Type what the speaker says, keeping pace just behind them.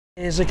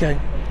Years ago,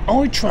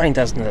 I trained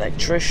as an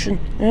electrician,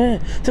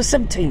 for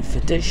 17th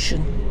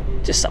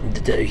edition. Just something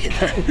to do, you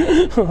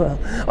know.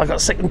 Well, I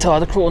got sick and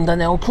tired of crawling down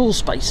the old crawl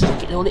spaces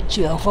and getting all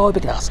itchy old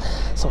fiberglass,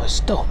 so I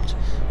stopped.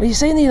 Well, you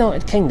see, in the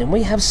United Kingdom,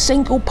 we have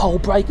single pole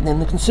braking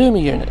in the consumer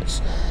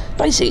units.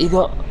 Basically, you've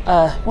got,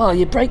 well,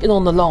 you're braking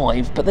on the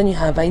live, but then you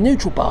have a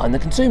neutral bar in the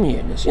consumer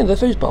units, you know, the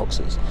fuse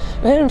boxes.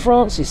 But here in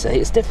France, you see,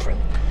 it's different.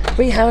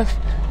 We have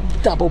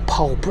double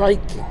pole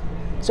braking.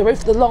 So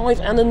if the live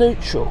and the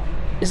neutral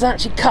is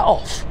actually cut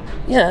off,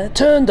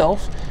 turned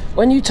off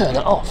when you turn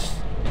it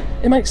off.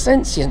 It makes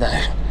sense, you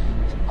know.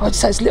 I'd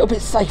say it's a little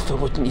bit safer,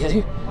 wouldn't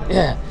you?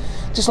 Yeah,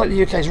 just like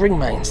the UK's ring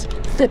mains.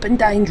 Flippin'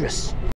 dangerous.